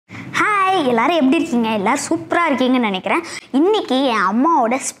எல்லாரும் எப்படி இருக்கீங்க? எல்லாரும் சூப்பராக இருக்கீங்கன்னு நினைக்கிறேன். இன்றைக்கி என்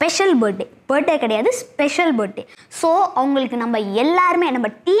அம்மாவோட ஸ்பெஷல் பர்த்டே கிடையாது, ஸ்பெஷல் பர்த்டே. ஸோ அவங்களுக்கு நம்ம எல்லாருமே நம்ம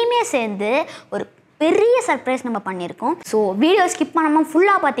டீமே சேர்ந்து ஒரு பெரிய சர்ப்ரைஸ் நம்ம பண்ணியிருக்கோம். ஸோ வீடியோ ஸ்கிப் பண்ணாமல்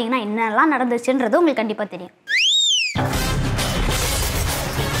ஃபுல்லாக பார்த்தீங்கன்னா என்னெல்லாம் நடந்துச்சுன்றது உங்களுக்கு கண்டிப்பாக தெரியும்.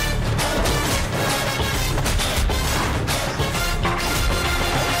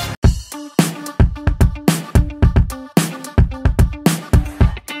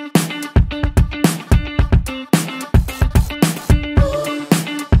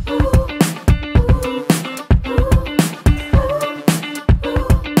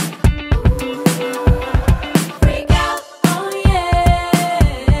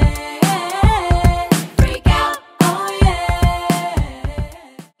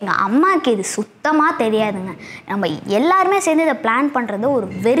 அம்மாவுக்கு இது சுத்தமாக தெரியாதுங்க. நம்ம எல்லாருமே சேர்ந்து இதை பிளான் பண்ணுறது ஒரு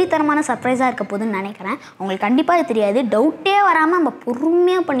வெறித்தனமான சர்ப்ரைஸாக இருக்க போதுன்னு நினைக்கிறேன். அவங்களுக்கு கண்டிப்பாக இது தெரியாது. டவுட்டே வராமல் நம்ம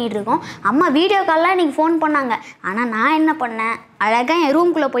பொறுமையாக பண்ணிகிட்ருக்கோம். அம்மா வீடியோ கால்லாம் இன்றைக்கி ஃபோன் பண்ணாங்க. ஆனால் நான் என்ன பண்ணேன், அழகாக என்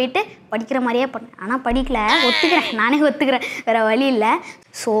ரூம்குள்ளே போயிட்டு படிக்கிற மாதிரியே பண்ணேன். ஆனால் படிக்கல, நானே ஒத்துக்கிறேன், வேறு வழி இல்லை.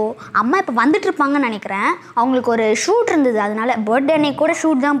 ஸோ அம்மா இப்போ வந்துட்டுருப்பாங்கன்னு நினைக்கிறேன். அவங்களுக்கு ஒரு ஷூட் இருந்தது, அதனால பர்த்டே அன்னைக்கு கூட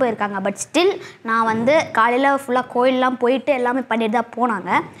ஷூட் தான் போயிருக்காங்க. பட் ஸ்டில் நான் வந்து காலையில் ஃபுல்லாக கோயிலெலாம் போயிட்டு எல்லாமே பண்ணிட்டு தான் போனாங்க.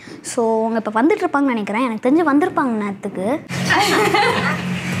 ஸோ அவங்க இப்போ வந்துட்டுருப்பாங்கன்னு நினைக்கிறேன். எனக்கு தெரிஞ்சு வந்திருப்பாங்க நேரத்துக்கு.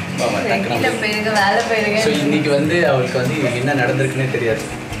 இன்னைக்கு வந்து அவருக்கு வந்து என்ன நடந்திருக்குன்னே தெரியாது.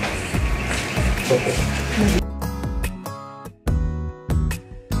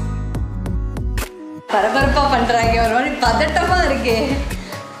 பரபரப்பா பண்றாங்க, ஒரு மாதிரி பதட்டமா இருக்கு.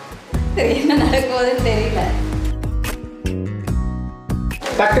 என்ன நடக்குதுன்னு தெரியல.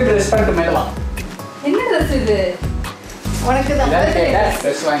 டக்கு ட்ரெஸ் பண்ணிட்டு மேல வா. என்ன ட்ரெஸ் இது? உனக்கு தான்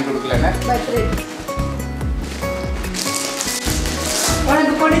ட்ரெஸ் வாங்கி கொடுக்கலங்க. பர்த்டே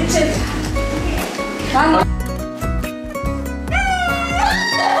உனக்கு பிடிச்சது வாங்க.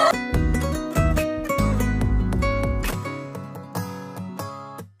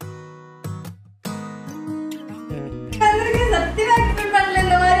 சத்தியமா எக்ஸ்பெக்ட் பண்ணல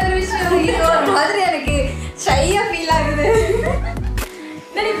இந்த மாதிரி ஒரு விஷயம். இது ஒரு மாதிரி எனக்கு ஷையா ஃபீல் ஆகுது.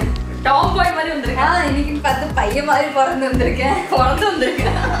 டாப் பாய் மாதிரி வந்திருக்கேன். இன்னைக்கு பார்த்து பையன் மாதிரி பிறந்து வந்திருக்கேன்.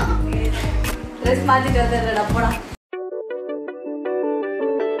 ட்ரெஸ் மாத்திட்டு வந்துடுறேன் போடா.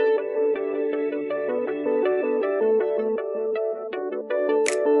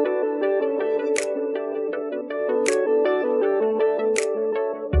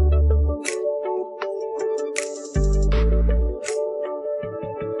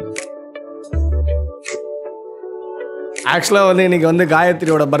 ஆக்சுவலாக வந்து இன்றைக்கி வந்து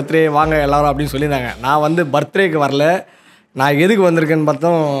காயத்ரியோட பர்த்டே வாங்க எல்லோரும் அப்படின்னு சொல்லியிருந்தாங்க. நான் வந்து பர்த்டேக்கு வரல. நான் எதுக்கு வந்திருக்கேன்னு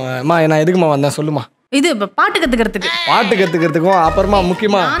பார்த்தோம். அம்மா நான் எதுக்குமா வந்தேன் சொல்லுமா? இது இப்போ பாட்டு கற்றுக்கிறதுக்கும் அப்புறமா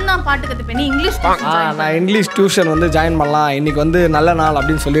முக்கியமாக நான் தான் பாட்டு கற்றுப்பேன். இங்கிலீஷ் நான் இங்கிலீஷ் டியூஷன் வந்து ஜாயின் பண்ணலாம். இன்றைக்கி வந்து நல்ல நாள்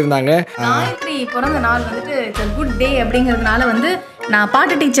அப்படின்னு சொல்லியிருந்தாங்க. காயத்ரி பிறந்த நாள் வந்துட்டு இட்ஸ் குட் டே அப்படிங்கிறதுனால வந்து நான்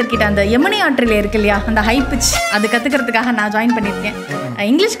பாட்டு டீச்சர் கிட்ட அந்த யமுனை ஆற்றில் இருக்கு இல்லையா, அந்த ஹை பிச் அது கற்றுக்கிறதுக்காக நான் ஜாயின் பண்ணியிருக்கேன்.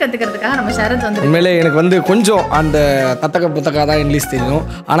 இங்கிலீஷ் கற்றுக்கிறதுக்காக நம்ம ஷரத் வந்து உண்மையிலே எனக்கு வந்து கொஞ்சம் அந்த தத்தக்க புத்தக்காக தான் இங்கிலீஷ் தெரியும்.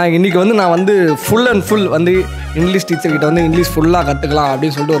 ஆனால் இன்றைக்கி வந்து நான் வந்து ஃபுல் அண்ட் ஃபுல் வந்து இங்கிலீஷ் டீச்சர்கிட்ட வந்து இங்கிலீஷ் ஃபுல்லாக கற்றுக்கலாம்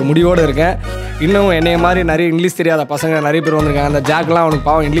அப்படின்னு சொல்லிட்டு ஒரு முடிவோடு இருக்கேன். இன்னும் என்னைய மாதிரி நிறைய இங்கிலீஷ் தெரியாத பசங்க நிறைய பேர் வந்திருக்காங்க. அந்த ஜாக்லாம் அவனுக்கு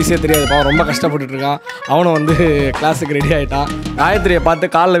பாவம் இங்கிலீஷே தெரியாது, பாவம் ரொம்ப கஷ்டப்பட்டுட்டு இருக்கான். அவனும் வந்து கிளாஸுக்கு ரெடி ஆகிட்டான். காயத்ரியை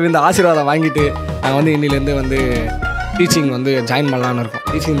பார்த்து காலில் விழுந்து ஆசீர்வாதம் வாங்கிட்டு நாங்கள் வந்து இன்னிலேருந்து வந்து டீச்சிங் வந்து ஜாயின் பண்ணலான்னு இருக்கோம்.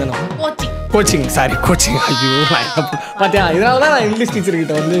 டீச்சிங் தானே, கோச்சிங் ஐயோ பார்த்தியா, இதனால தான் நான் இங்கிலீஷ்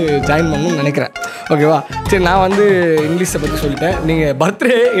டீச்சர்கிட்ட வந்து ஜாயின் பண்ணணும்னு நினைக்கிறேன். ஓகேவா, சரி நான் வந்து இங்கிலீஷை பற்றி சொல்லிட்டேன். நீங்கள்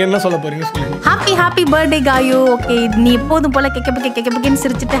பர்த்டே என்ன சொல்ல போகிறீங்க சொல்லுங்கள். Happy birthday காயு. ஓகே, நீ எப்போதும் போல் கெக்கன்னு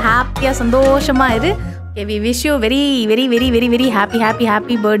சிரிச்சுட்டு ஹாப்பியாக சந்தோஷமாக இரு. Okay, we wish you very very very very very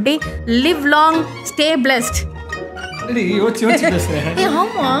happy birthday. Live long, stay blessed.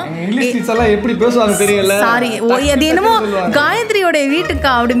 காயத்ரியோட வீட்டுக்கு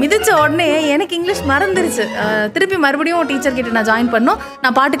அப்படி மிதிச்ச உடனே எனக்கு இங்கிலீஷ் மறந்துருச்சு. திருப்பி மறுபடியும் டீச்சர் கிட்ட நான் ஜாயின் பண்ணோம்.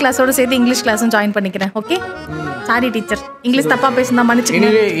 நான் பாட்டு கிளாஸோட சேர்த்து இங்கிலீஷ் கிளாஸும் ஜாயின் பண்ணிக்கிறேன். ஓகே, சாரி டீச்சர், இங்கிலீஷ் தப்பா பேசினா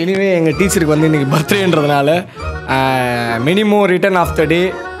மன்னிச்சுக்கங்க. எனிவே எங்க டீச்சருக்கு வந்து இன்னைக்கு பர்த்டேன்றதுனால many more return of the day.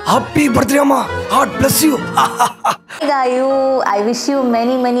 Happy birthday, Amma. God bless you. Hey Gayu, I wish you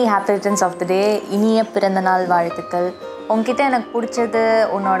many happy returns of the day. இனிய பிறந்த நாள் வாழ்த்துக்கள். உங்ககிட்ட எனக்கு பிடிச்சது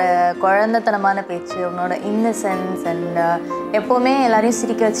உன்னோட குழந்தைத்தனமான பேச்சு, உன்னோட இன்னசென்ஸ் அண்ட் எப்போவுமே எல்லாரையும்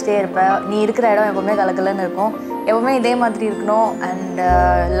சிரிக்க வச்சுட்டே இருப்பேன். நீ இருக்கிற இடம் எப்போவுமே கலகலன்னு இருக்கும். எப்போவுமே இதே மாதிரி இருக்கணும் அண்ட்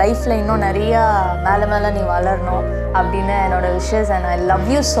லைஃப்பில் இன்னும் நிறையா மேலே நீ வளரணும் அப்படின்னு என்னோட wishes. And I love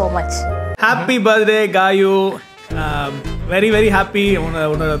you so much. Happy birthday காயு. Very very happy.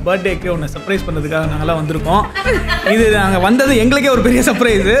 உன்னோட பர்த்டேக்கு உன்னை சர்ப்ரைஸ் பண்ணுறதுக்காக நாங்களாம் வந்திருக்கோம். இது நாங்கள் வந்தது எங்களுக்கே ஒரு பெரிய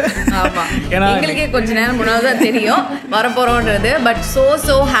சர்ப்ரைஸு. ஏன்னா எங்களுக்கே கொஞ்ச நேரம் முன்னாடி தான் தெரியும் வரப்போகிறோன்றது. But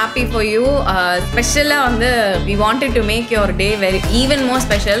so happy for you. ஸ்பெஷலாக வந்து we wanted to make your day very even more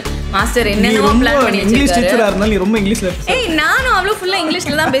special. Master என்னென்னவோ பிளான் பண்ணி இங்கிலீஷ் டீச்சராக இருந்தாலும் நீ ரொம்ப இங்கிலீஷில் ஏய் நானும் அவ்வளோ ஃபுல்லாக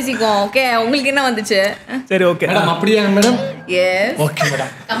இங்கிலீஷில் தான் பேசிக்குவோம். ஓகே உங்களுக்கு என்ன வந்துச்சு? சரி ஓகே மேடம் அப்படியா madam? S okay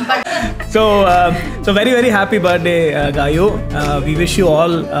madam. So very very happy birthday Gayu. We wish you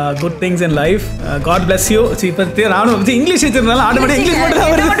all good things in life. God bless you. இப்போ நானும் இங்கிலீஷ் டீச்சர்னால ஆட்டோமேட்டிக் இங்கிலீஷ்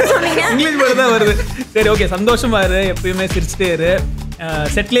மட்டும் தான் வருது. சரி ஓகே சந்தோஷமா இரு, எப்பயுமே சிரிச்சுட்டே இரு.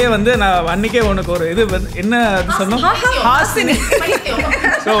 செட்லேயே வந்து நான் அன்னைக்கே உனக்கு ஒரு இது என்ன சொன்னோம் ஹாசினி.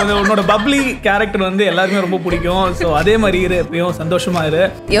 ஸோ உன்னோட பப்ளி கேரக்டர் வந்து எல்லாருமே ரொம்ப பிடிக்கும். ஸோ அதே மாதிரி இரு, எப்பயும் சந்தோஷமா இரு.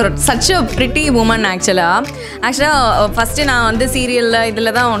 Your such a pretty woman. ஆக்சுவலாக ஃபஸ்ட்டு நான் வந்து சீரியலில்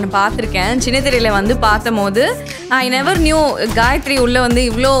இதில் தான் ஒன்று பார்த்துருக்கேன். சின்ன திரையில் வந்து பார்த்தபோது ஐ நெவர் நியூ காயத்ரி உள்ளே வந்து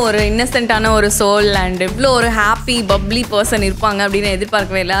இவ்வளோ ஒரு இன்னசென்ட்டான ஒரு சோல் அண்ட் இவ்வளோ ஒரு ஹாப்பி பப்ளி பர்சன் இருப்பாங்க அப்படின்னு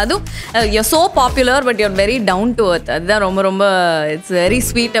எதிர்பார்க்கவே இல்லை. அதுவும் your so popular but your very down to அர்த். அதுதான் ரொம்ப ரொம்ப it's very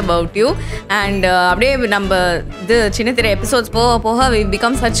sweet about you. And அப்படியே நம்ம இது சின்ன திரை எபிசோட்ஸ் போக போக we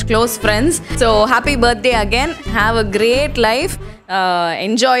become such close friends. So happy birthday again. Have a great life.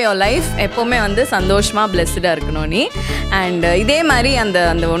 Enjoy your life. எப்போவுமே வந்து சந்தோஷமாக பிளெஸ்டாக இருக்கணும் நீ. அண்ட் இதே மாதிரி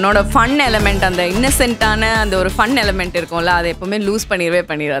அந்த உன்னோட ஃபன் எலமெண்ட், அந்த இன்னசென்ட்டான அந்த ஒரு ஃபன் எலமெண்ட் இருக்கும்ல, அதை எப்போவுமே லூஸ்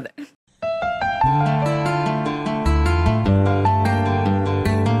பண்ணிடாது.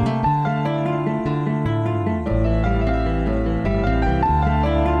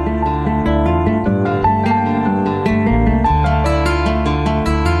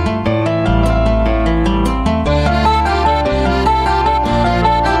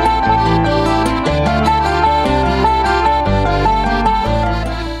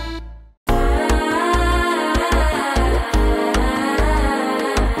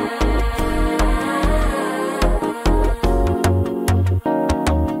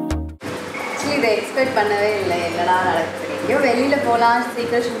 எக்ஸ்பெக்ட் பண்ணவே இல்லை என்னடா நடக்குது. எங்கேயோ வெளியில் போகலாம்,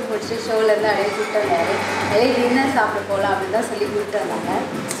 சீக்கிரம் ஷூட் முடிச்சு ஷோலேருந்து அப்படியே கூப்பிட்டு வந்தாரு. வெளியே டின்னர் சாப்பிட போகலாம் அப்படின்னு தான் சொல்லி கூப்பிட்டு வந்தாங்க.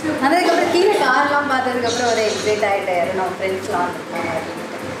 அதுக்கப்புறம் கீழே கார்லாம் பார்த்ததுக்கப்புறம் ஒரு எக்ஸைட் ஆகிட்டாரு. நம்ம ஃப்ரெண்ட்ஸ்லாம் வந்துருக்காங்க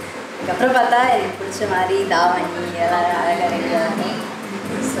அப்படின்ட்டு. அதுக்கப்புறம் பார்த்தா எனக்கு பிடிச்ச மாதிரி தாவணி எல்லாம் அழகாக ரெடியாகி.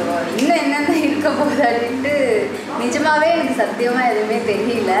 ஸோ இன்னும் என்னென்ன இருக்க போகுது அப்படின்ட்டு நிஜமாகவே எனக்கு சத்தியமாக எதுவுமே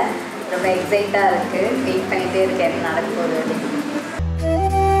தெரியல. ரொம்ப எக்ஸைட்டாக இருக்குது. வெயிட் பண்ணிகிட்டே இருக்கேன் என்ன நடக்க போகுது அப்படின்னு.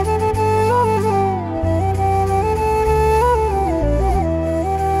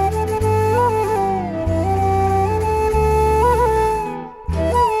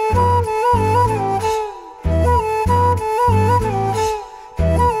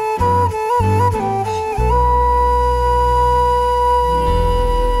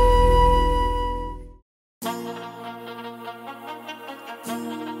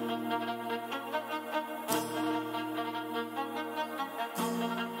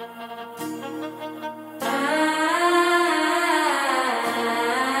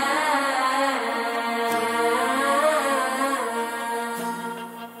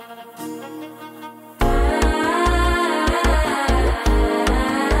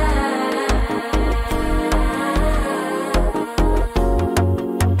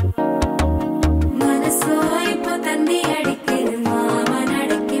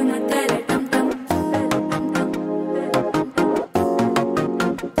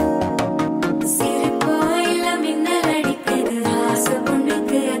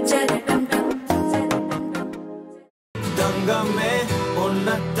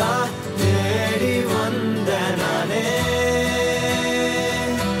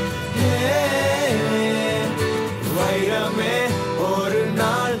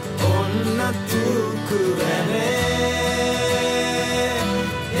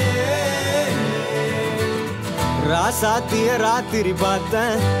 சாத்திய ராத்திரி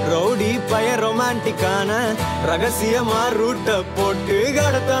பார்த்தேன் ரவுடி பய ரொமான்டிக்கான ரகசியமா ரூட்ட போட்டு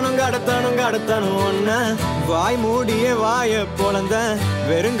கடத்தணும் ஒன்ன வாய் மூடிய வாய பொழந்த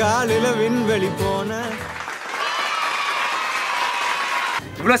வெறுங்காலில விண்வெளி போன.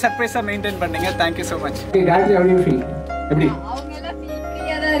 இவ்வளோ சர்ப்ரைஸாக மெயின்டைன் பண்ணீங்க. Thank you so much. Gayatri how do you feel? எப்படி? அவங்க எல்லாம்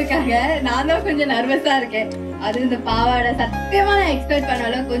ஃப்ரீயா தான் இருக்காங்க. நான் தான் கொஞ்சம் நர்வஸா இருக்கேன். அது இந்த பாவாடை சத்தியமா நான் எக்ஸ்பெக்ட்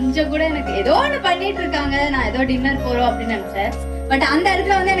பண்ணல. கொஞ்சம் கூட எனக்கு ஏதோ ஒன்று பண்ணிட்டு இருக்காங்க, நான் ஏதோ டின்னர் போறோம் அப்படின்னு நினைச்சேன். பட் அந்த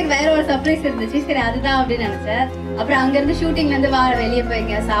இடத்துல வந்து எனக்கு வேற ஒரு சர்ப்ரைஸ் இருந்துச்சு. சரி அதுதான் அப்படின்னு நினைச்சேன். அப்புறம் அங்க இருந்து ஷூட்டிங்ல இருந்து வெளியே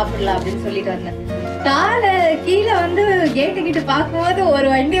போய்ங்க சாப்பிடலாம் அப்படின்னு சொல்லிட்டு வந்தேன். காலை கீழே வந்து கேட்டு கிட்ட பார்க்கும்போது ஒரு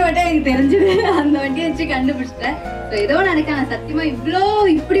வண்டி மட்டும் எனக்கு தெரிஞ்சது. அந்த வண்டியை வச்சு கண்டுபிடிச்சிட்டேன். ஸோ ஏதோ நினைக்கிறேன் சத்தியமா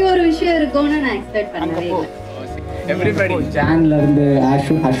இப்படி ஒரு விஷயம் இருக்கும்னு நான் எக்ஸ்பெக்ட் பண்ணவே இல்லை. Everybody. ஜான்ல இருந்து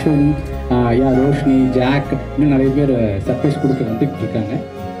அஸ்வின், ரோஷினி, ஜாக், இன்னும் நிறைய பேர் சர்ப்ரைஸ் கொடுக்க வந்துட்டு இருக்காங்க.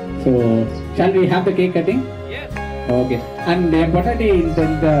 So shall we have the cake cutting? Okay. And என் பொண்டாட்டி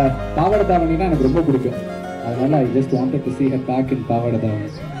இந்த பாவாடை தாவணினா எனக்கு ரொம்ப பிடிக்கும். அதனால I just wanted to see her back in பாவாடை தாவணி.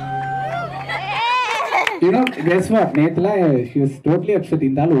 You know, guess what? நேத்துல she was totally upset.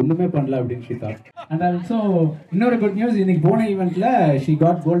 இந்த ஆள் ஒண்ணுமே பண்ணல அப்படின்னு she thought. And also இன்னொரு குட் நியூஸ், இன்னைக்கு போன ஈவெண்ட்ல she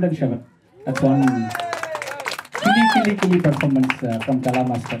got golden shower. That's one கிளி performance from Kala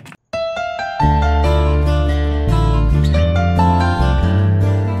Master.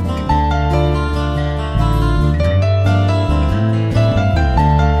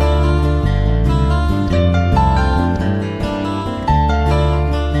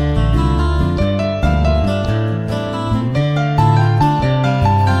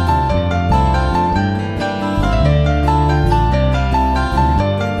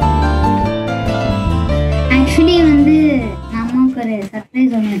 Actually வந்து நான் அம்மாவுக்கு ஒரு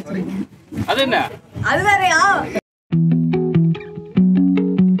சர்ப்ரைஸ் ஒன்று வச்சிருக்கேன். அது என்ன? அது வேறயா?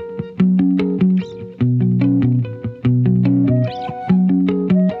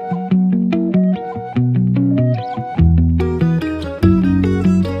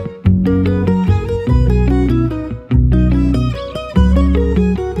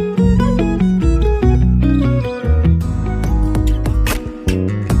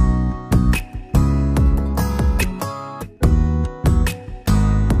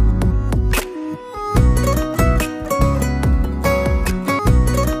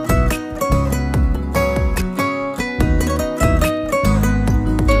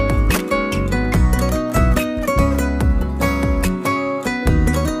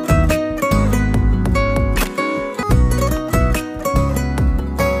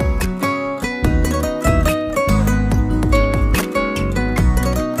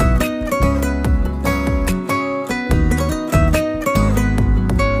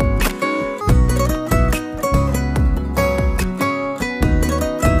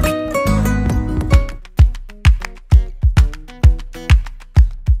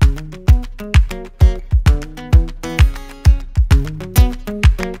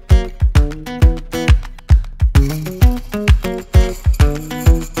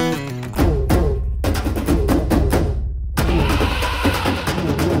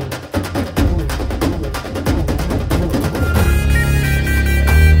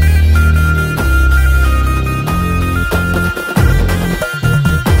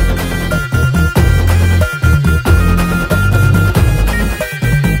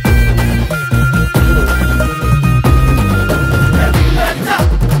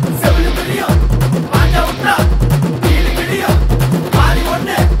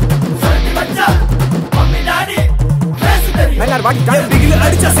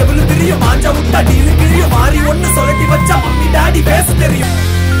 அடிச்சா செவலு தெரியும், மாஞ்சா விட்டா டீலு கிழியும், மாறி ஒண்ணு சொல்லட்டி வச்சா மம்மி டாடி பேச தெரியும்.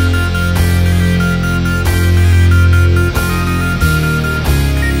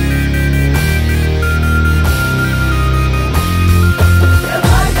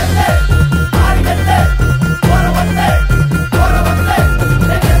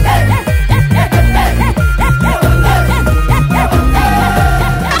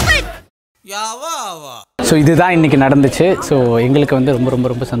 ஸோ இதுதான் இன்றைக்கி நடந்துச்சு. ஸோ எங்களுக்கு வந்து ரொம்ப ரொம்ப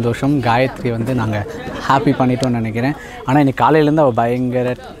ரொம்ப சந்தோஷம். காயத்ரி வந்து நாங்கள் ஹாப்பி பண்ணிட்டோம்னு நினைக்கிறேன். ஆனால் இன்றைக்கி காலையிலேருந்து அவள்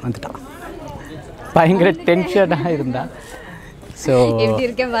பயங்கர டென்ஷனாக இருந்தா. ஸோ எப்படி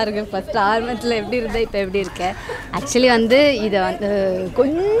இருக்கேன் பாருங்கள், ஃபஸ்ட் ஆரம்பத்தில் எப்படி இருந்தேன், இப்போ எப்படி இருக்கேன். ஆக்சுவலி வந்து இதை வந்து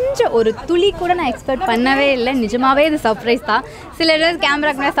கொஞ்சம் ஒரு துளி கூட நான் எக்ஸ்பெக்ட் பண்ணவே இல்லை. நிஜமாகவே இது சர்ப்ரைஸ் தான். சில இடத்துல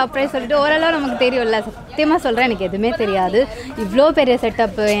கேமராக்கு மேலே சர்ப்ரைஸ் சொல்லிட்டு ஓரளவு நமக்கு தெரியும்ல. சத்தியமாக சொல்கிறேன், எனக்கு எதுவுமே தெரியாது. இவ்வளோ பெரிய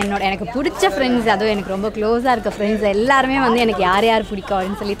செட்டப்பு, எனக்கு பிடிச்ச ஃப்ரெண்ட்ஸ், அதுவும் எனக்கு ரொம்ப க்ளோஸாக இருக்க ஃப்ரெண்ட்ஸ் எல்லாருமே வந்து எனக்கு யார் யார் பிடிக்கும்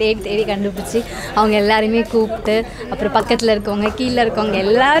அப்படின்னு சொல்லி தேடி தேடி கண்டுபிடிச்சி அவங்க எல்லாருமே கூப்பிட்டு, அப்புறம் பக்கத்தில் இருக்கவங்க கீழே இருக்கவங்க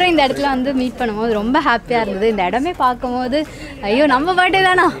எல்லாரும் இந்த இடத்துல வந்து மீட் பண்ணும்போது ரொம்ப ஹாப்பியாக இருந்தது. இந்த இடமே பார்க்கும்போது ஐயோ நம்ம பர்த்டே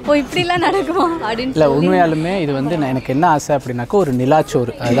தானா, ஓ இப்படிலாம் நடக்குமா அப்படின்னு. இல்லை உண்மையாலுமே இது வந்து எனக்கு என்ன ஆசை அப்படின்னாக்கா ஒரு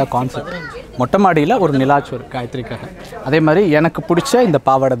நிலாச்சோறு, அதுதான் கான்செப்ட். மொட்டை மாடியில் ஒரு நிலாச்சோறு காயத்ரிக்காக. அதே மாதிரி எனக்கு பிடிச்ச இந்த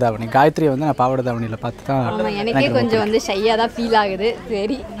பாவாடை தாவணி, காயத்ரியை வந்து நான் பாவாடை தாவணியில் பார்த்து தான் எனக்கே கொஞ்சம் வந்து ஷையாக தான் ஃபீல் ஆகுது.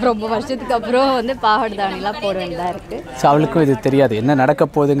 சரி, ரொம்ப வருஷத்துக்கு அப்புறம் வந்து பாவாடை தாவணிலாம் போட வேண்டியதாக இருக்குது. ஸோ அவளுக்கும் இது தெரியாது, என்ன நடக்க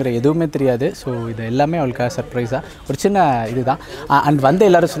போகுதுங்கிற எதுவுமே தெரியாது. ஸோ இது எல்லாமே அவளுக்காக சர்ப்ரைஸாக ஒரு சின்ன இதுதான். அண்ட் வந்து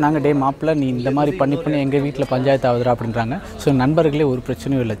எல்லோரும் சொன்னாங்க, டே மாப்பிள்ள நீ இந்த மாதிரி பண்ணி எங்கள் வீட்டில் பஞ்சாயத்து ஆகுதுரா அப்படின்றாங்க. ஸோ நண்பர்களே ஒரு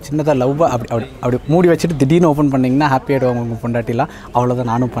பிரச்சனையும் இல்லை, சின்னதாக லவ்வாக அப்படி மூடி வச்சுட்டு திடீர்னு ஓப்பன் பண்ணிங்கன்னா ஹாப்பி ஆகிடுவாங்க உங்கள் பொண்டாட்டிலாம்.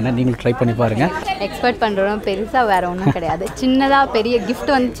 அவ்வளோதான் நானும் பண்ணேன், நீங்களும் ட்ரை பண்ணி பாருங்கள். எக்ஸ்பெக்ட் பண்ணுறோம் பெருசாக வேறு ஒன்றும் கிடையாது. சின்னதாக பெரிய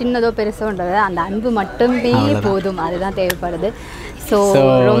கிஃப்ட் வந்து சின்னதோ பெருசோன்றது அந்த அன்பு மட்டுமே போதும், அதுதான் தேவைப்படுது. ஸோ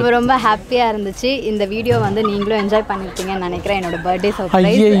ரொம்ப ரொம்ப ஹாப்பியாக இருந்துச்சு. இந்த வீடியோ வந்து நீங்களும் என்ஜாய் பண்ணியிருப்பீங்கன்னு நினைக்கிறேன். என்னோட பர்த்டே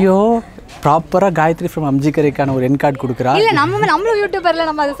சர்ப்ரைஸ். ஐயோ ப்ராப்பராக காயத்ரி ஃப்ரம் அம்ஜிக்கரைக்கான ஒரு என் கார்டு கொடுக்குறா. இல்லை நம்மளும் யூடியூபரில்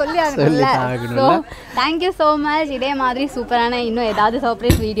நம்ம அதை சொல்லி ஆகணும்ல. So thank you so much. இதே மாதிரி சூப்பரான இன்னும் ஏதாவது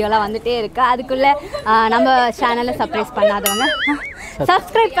சர்ப்ரைஸ் வீடியோலாம் வந்துகிட்டே இருக்குது. அதுக்குள்ளே நம்ம சேனலை சப்ஸ்கிரைப் பண்ணாதவங்க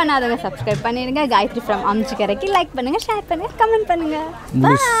சப்ஸ்கிரைப் பண்ணிடுங்க. காயத்ரி ஃப்ரம் அம்ஜிக்கரைக்கு லைக் பண்ணுங்கள், ஷேர் பண்ணுங்கள், கமெண்ட் பண்ணுங்கள்.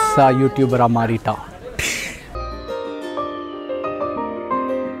 முழுசாக யூடியூபராக மாறிட்டான்.